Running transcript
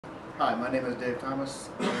Hi, my name is Dave Thomas.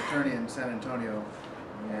 I'm an attorney in San Antonio,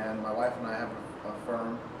 and my wife and I have a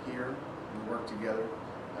firm here. We work together.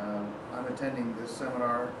 I'm attending this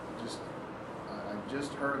seminar. I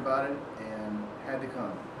just heard about it and had to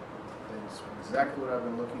come. It's exactly what I've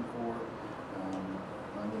been looking for.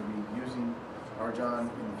 I'm going to be using Rjon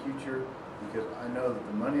in the future because I know that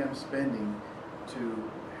the money I'm spending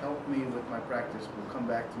to help me with my practice will come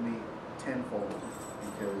back to me tenfold,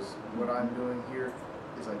 because what I'm doing here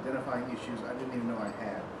is identifying issues I didn't even know I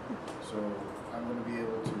had. So I'm going to be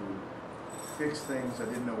able to fix things I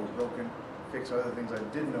didn't know were broken, fix other things I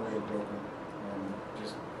didn't know were broken, and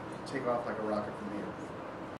just take off like a rocket from here.